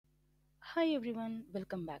Hi everyone,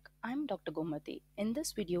 welcome back. I'm Dr. Gomati. In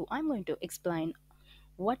this video, I'm going to explain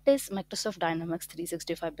what is Microsoft Dynamics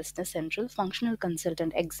 365 Business Central Functional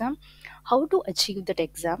Consultant exam, how to achieve that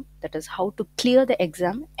exam, that is how to clear the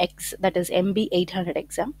exam, that is MB-800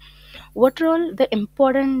 exam, what are all the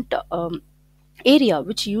important area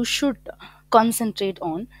which you should concentrate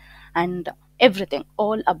on, and everything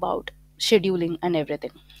all about scheduling and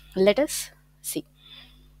everything. Let us see.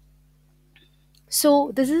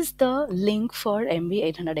 So this is the link for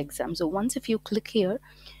MB-800 exam. So once if you click here,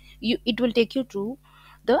 it will take you to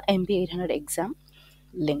the MB-800 exam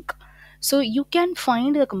link. So you can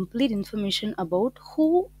find the complete information about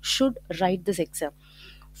who should write this exam,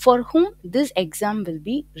 for whom this exam will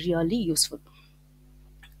be really useful.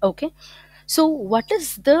 Okay. So what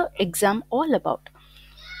is the exam all about?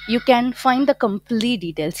 You can find the complete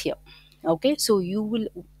details here. Okay, so you will,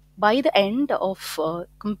 by the end of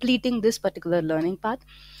completing this particular learning path,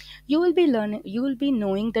 you will be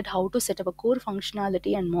knowing that how to set up a core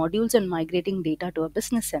functionality and modules and migrating data to a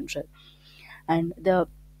business central, and the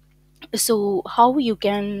so how you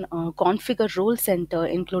can configure role center,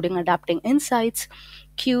 including adapting insights,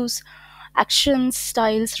 queues, actions,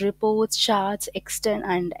 styles, reports, charts,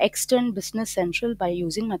 extend business central by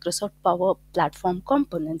using Microsoft Power Platform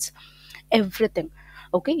components, everything.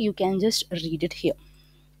 Okay, you can just read it here.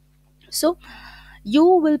 So you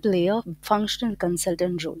will play a functional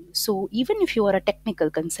consultant role. So even if you are a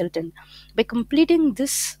technical consultant, by completing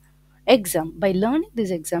this exam, by learning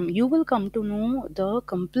this exam, you will come to know the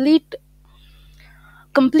complete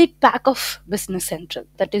pack of business central.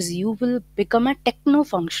 That is, you will become a techno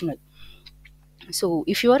functional. So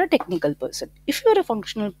if you are a technical person, if you are a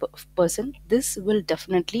functional person, this will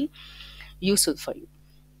definitely useful for you.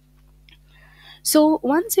 So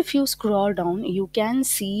once if you scroll down, you can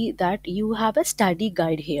see that you have a study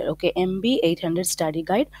guide here. Okay, MB-800 study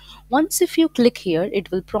guide. Once if you click here, it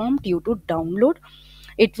will prompt you to download.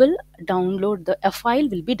 It will download a file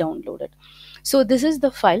will be downloaded. So this is the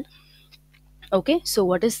file. Okay, so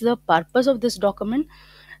what is the purpose of this document?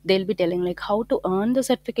 They'll be telling like how to earn the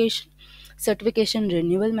certification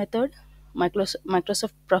renewal method,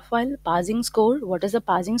 Microsoft profile, passing score. What is the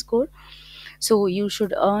passing score? So you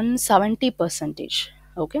should earn 70 percentage.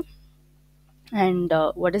 Okay, and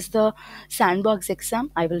what is the sandbox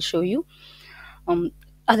exam? I will show you. um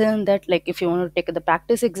Other than that, like if you want to take the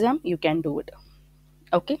practice exam, you can do it.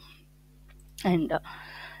 Okay, and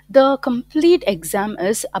the complete exam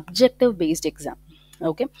is objective based exam.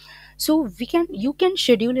 Okay, so you can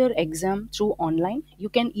schedule your exam through online, you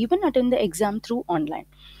can even attend the exam through online.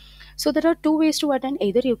 So there are two ways to attend.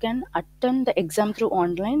 Either you can attend the exam through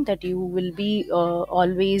online, that you will be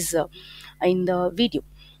always in the video,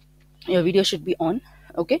 your video should be on.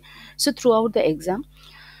 Okay, so throughout the exam,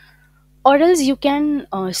 or else you can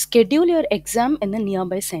schedule your exam in the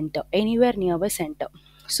nearby center, anywhere nearby center.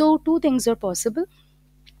 So two things are possible,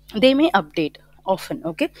 they may update often.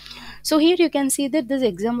 Okay, so here you can see that this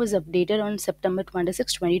exam was updated on September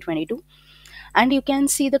 26, 2022, and you can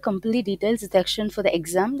see the complete details section for the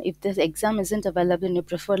exam. If this exam isn't available in your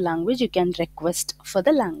preferred language, you can request for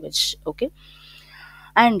the language. Okay,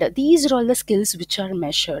 and these are all the skills which are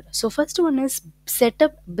measured. So first one is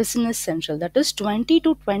setup business central, that is 20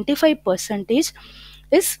 to 25 percentage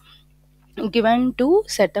is given to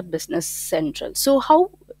set up business central. So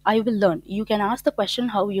how I will learn, you can ask the question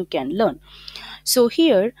how you can learn. So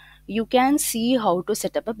here you can see how to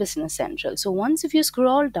set up a business central. So once if you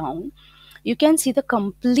scroll down, you can see the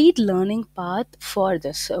complete learning path for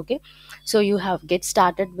this. Okay, so you have get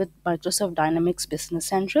started with Microsoft Dynamics Business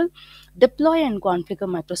Central, deploy and configure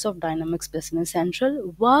Microsoft Dynamics Business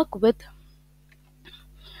Central, work with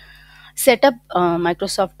set up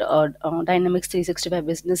Microsoft Dynamics 365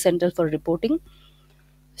 Business Central for reporting.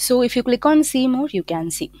 So if you click on see more, you can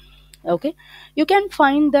see. Okay, you can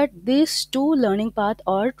find that these two learning path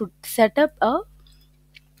are to set up a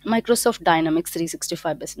Microsoft Dynamics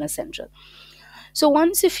 365 Business Central. So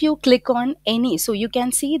once if you click on any, so you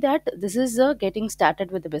can see that this is getting started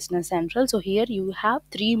with the Business Central. So here you have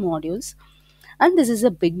three modules, and this is a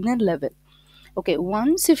beginner level. Okay,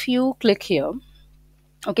 once if you click here,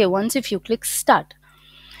 okay, once if you click start,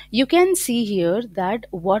 you can see here that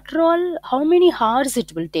what are all, how many hours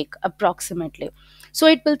it will take approximately. So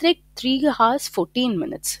it will take 3 hours 14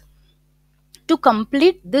 minutes to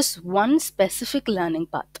complete this one specific learning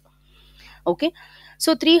path. Okay,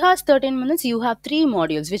 so 3 hours 13 minutes, you have three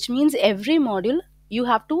modules, which means every module you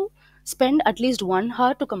have to spend at least 1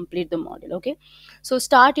 hour to complete the module. Okay, so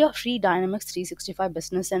start your free Dynamics 365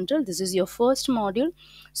 Business Central. This is your first module,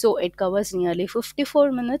 so it covers nearly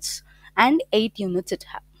 54 minutes and 8 units it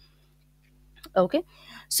has. Okay,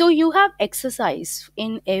 So you have exercise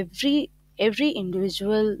in every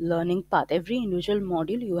individual learning path, every individual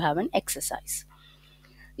module you have an exercise.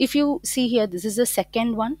 If you see here, this is the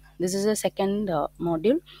second one, this is the second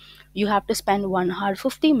module. You have to spend 1 hour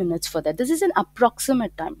 50 minutes for that. This is an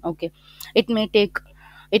approximate time, okay. it may take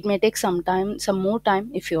it may take some time, some more time,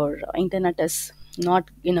 if your internet is not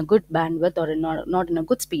in a good bandwidth or not in a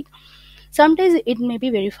good speed. Sometimes it may be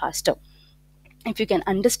very faster if you can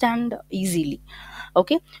understand easily,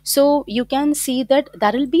 okay. So you can see that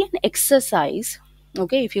there will be an exercise,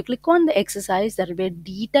 okay. If you click on the exercise, there will be a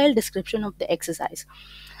detailed description of the exercise,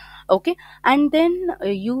 okay. And then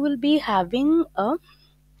you will be having that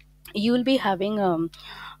is you will be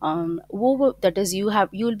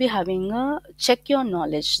having a check your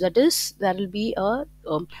knowledge, that is there will be a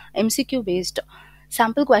MCQ based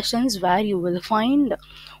sample questions where you will find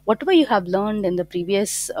whatever you have learned in the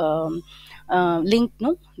previous link,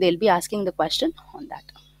 no, they'll be asking the question on that,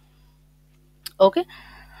 okay.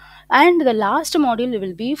 And the last module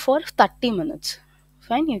will be for 30 minutes.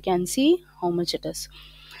 Fine, you can see how much it is.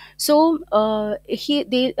 So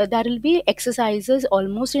there will be exercises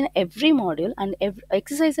almost in every module, and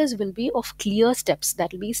exercises will be of clear steps.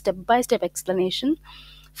 That will be step by step explanation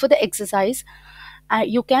for the exercise.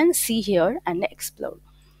 You can see here and explore.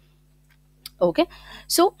 Okay,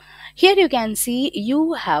 so here you can see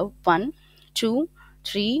you have 1, 2,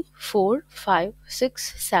 3, 4, 5,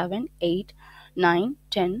 6, 7, 8, 9,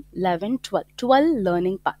 10, 11, 12, 12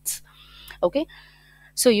 learning paths. Okay,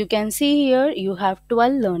 so you can see here you have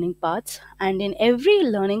 12 learning paths, and in every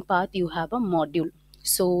learning path you have a module.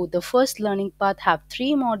 So the first learning path have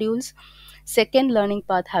 3 modules, second learning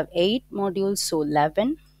path have 8 modules, so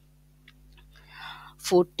 11,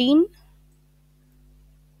 14,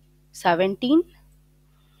 17,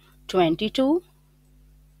 22,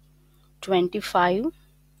 25,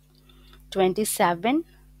 27,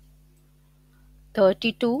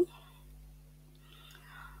 32,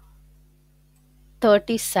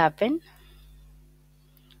 37,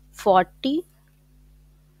 40,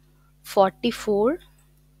 44,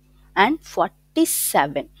 and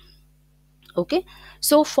 47. Okay,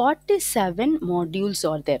 so 47 modules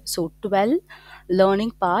are there. So 12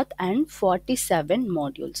 learning path and 47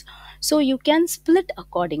 modules. So you can split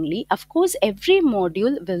accordingly. Of course, every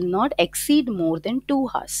module will not exceed more than 2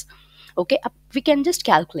 hours. Okay, we can just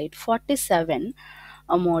calculate 47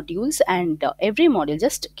 modules, and every module,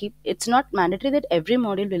 just keep, it's not mandatory that every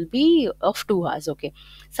module will be of 2 hours, okay.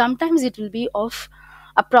 Sometimes it will be of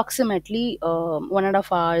approximately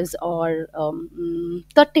 1.5 hours or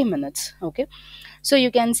 30 minutes, okay. So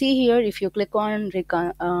you can see here, if you click on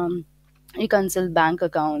reconcile bank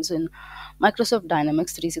accounts in Microsoft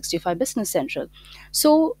Dynamics 365 Business Central,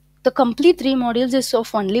 so the complete 3 modules is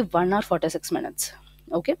of only 1 hour 46 minutes,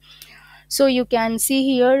 okay. So you can see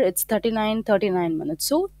here it's 39 minutes.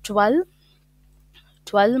 So 12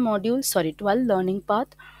 modules, sorry, 12 learning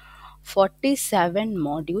path, 47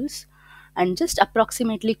 modules, and just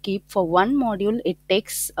approximately keep for one module it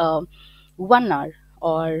takes 1 hour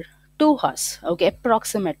or 2 hours, okay,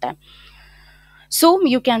 approximate time. So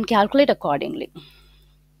you can calculate accordingly,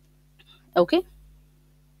 okay.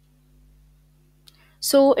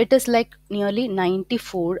 So it is like nearly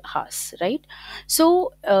 94 hours, right?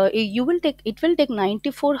 So it will take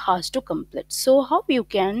 94 hours to complete. So how you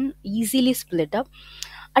can easily split up,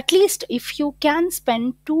 at least if you can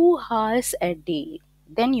spend 2 hours a day,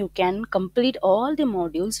 then you can complete all the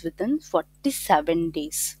modules within 47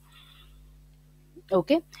 days,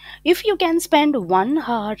 okay. If you can spend 1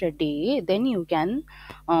 hour a day, then you can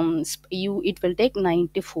it will take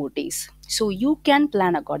 94 days. So you can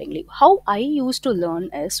plan accordingly. How I used to learn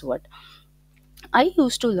is what I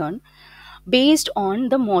used to learn based on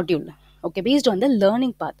the module, okay, based on the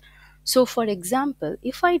learning path. So for example,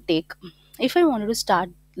 if I wanted to start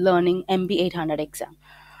learning MB-800 exam,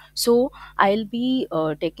 so I'll be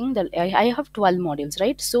taking I have 12 modules,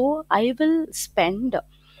 right? So I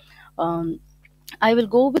will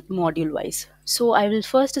go with module wise. So I will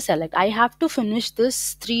first select, I have to finish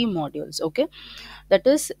this 3 modules, okay? That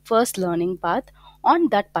is first learning path on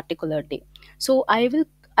that particular day. So I will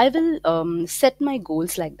set my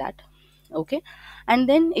goals like that, okay? And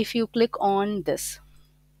then if you click on this,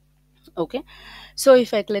 okay, so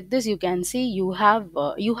if I click this, you can see you have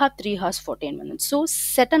 3 hours 14 minutes. So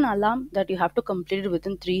set an alarm that you have to complete it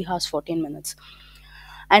within 3 hours 14 minutes,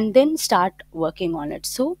 and then start working on it.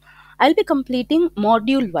 So I'll be completing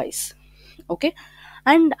module wise, okay.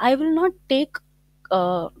 And I will not take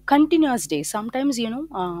continuous days. Sometimes,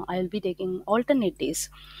 I'll be taking alternate days.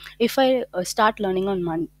 If I start learning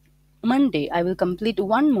on Monday, I will complete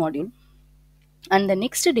one module, and the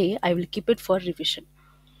next day I will keep it for revision,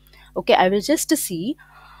 Okay, I will just see.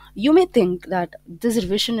 You may think that this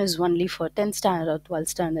revision is only for 10th standard or 12th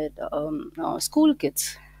standard school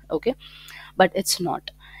kids. Okay, but it's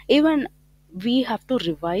not. Even we have to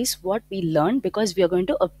revise what we learned, because we are going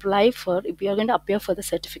to we are going to appear for the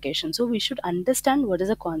certification, so we should understand what is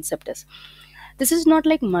a concept is. This is not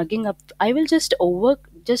like mugging up. I will just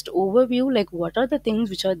overview like what are the things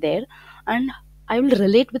which are there, and I will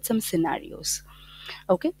relate with some scenarios.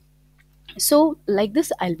 Okay, so like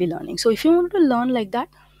this I'll be learning. So if you want to learn like that,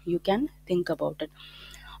 you can think about it.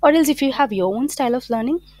 Or else if you have your own style of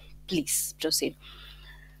learning, please proceed.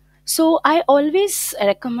 So I always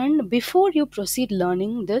recommend, before you proceed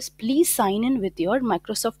learning this, please sign in with your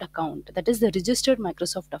Microsoft account. That is the registered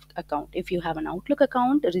Microsoft account. If you have an Outlook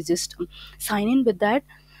account, register, sign in with that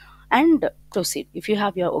and proceed. If you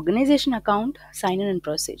have your organization account, sign in and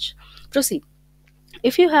proceed. Proceed.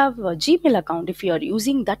 If you have a Gmail account, if you are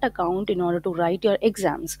using that account in order to write your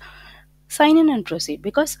exams, sign in and proceed,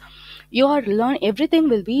 because your learn everything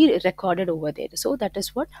will be recorded over there. So that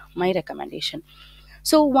is what my recommendation.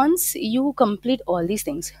 So once you complete all these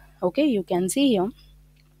things, okay, you can see here.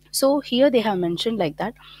 So here they have mentioned like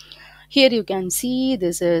that. Here you can see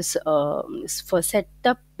this is for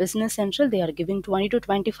setup business central, they are giving 20 to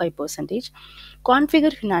 25 percentage.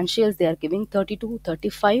 Configure financials, they are giving 30 to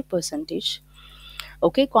 35 percentage.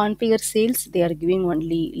 Okay, configure sales, they are giving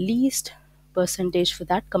only least percentage for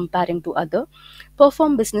that comparing to other.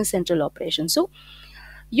 Perform business central operations. So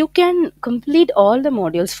you can complete all the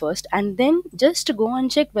modules first, and then just go and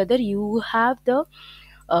check whether you have the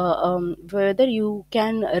whether you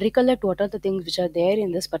can recollect what are the things which are there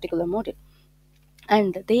in this particular module,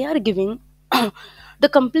 and they are giving the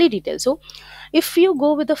complete details. So if you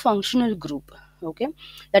go with a functional group, okay,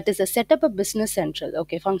 that is a setup a business central.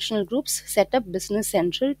 Okay, functional groups, setup business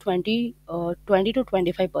central, 20 to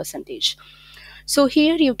 25 percentage. So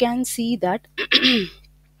here you can see that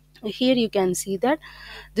here you can see that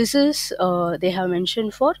this is they have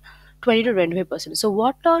mentioned for 20 to 25%. So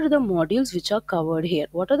what are the modules which are covered here?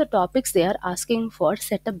 What are the topics they are asking for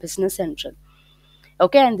setup business central?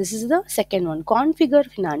 Okay, and this is the second one, configure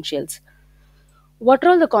financials. What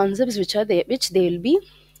are all the concepts which are there, which they will be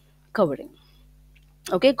covering?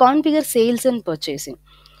 Okay, configure sales and purchasing,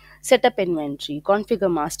 set up inventory,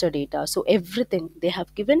 configure master data. So everything they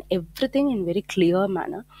have given, everything in very clear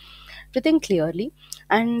manner, everything clearly.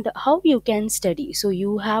 And how you can study, so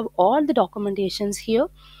you have all the documentations here.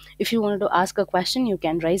 If you wanted to ask a question, you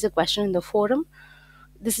can raise a question in the forum.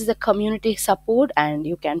 This is a community support, and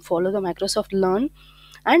you can follow the Microsoft Learn,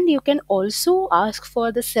 and you can also ask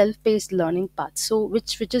for the self-paced learning path, so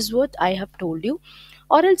which is what I have told you.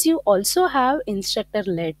 Or else you also have instructor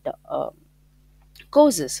led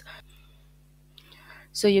courses.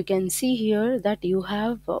 So you can see here that you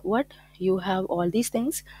have what you have all these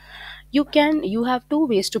things. You have two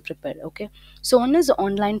ways to prepare. Okay, so one is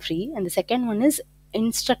online free, and the second one is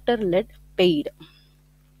instructor led paid.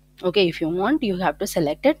 Okay, if you want, you have to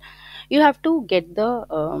select it. You have to get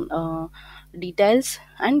the details,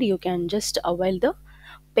 and you can just avail the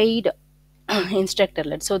paid instructor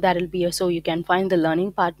led. So that will be so you can find the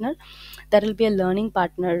learning partner. There will be a learning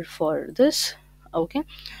partner for this. Okay,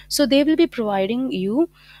 so they will be providing you,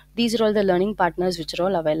 these are all the learning partners which are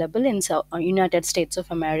all available in United States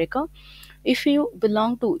of America. If you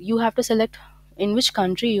belong to, you have to select in which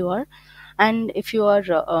country you are. And if you are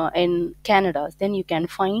in Canada, then you can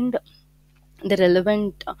find the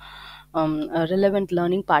relevant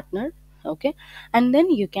learning partner. Okay, and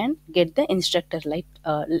then you can get the instructor led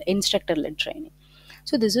training.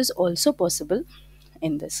 So this is also possible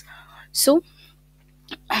in this. So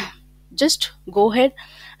just go ahead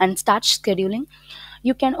and start scheduling.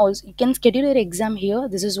 You can schedule your exam here.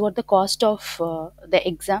 This is what the cost of the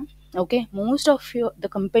exam. Okay, most of your the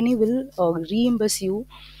company will reimburse you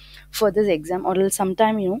for this exam, or else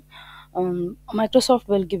sometime Microsoft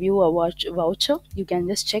will give you a voucher. You can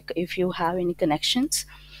just check if you have any connections.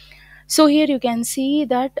 So here you can see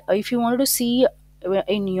that if you want to see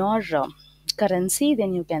in your currency,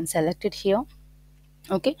 then you can select it here.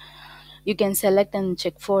 Okay, you can select and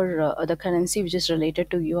check for the currency which is related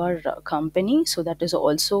to your company. So that is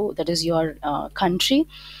also, that is your country.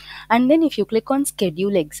 And then if you click on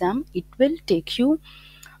schedule exam, it will take you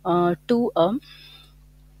to a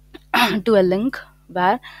to a link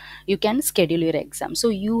where you can schedule your exam. So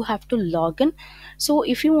you have to log in. So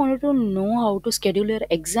if you wanted to know how to schedule your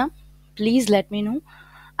exam, please let me know.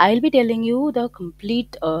 I'll be telling you the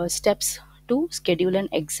complete steps to schedule an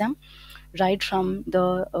exam, right from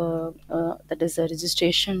the that is the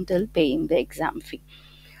registration till paying the exam fee.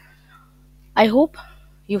 I hope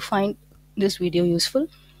you find this video useful.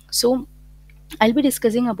 So I'll be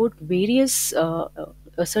discussing about various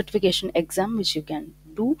certification exam which you can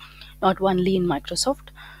do, not only in Microsoft,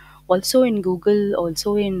 also in Google,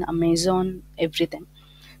 also in Amazon, everything.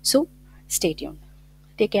 So stay tuned.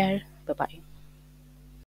 Take care. Bye bye.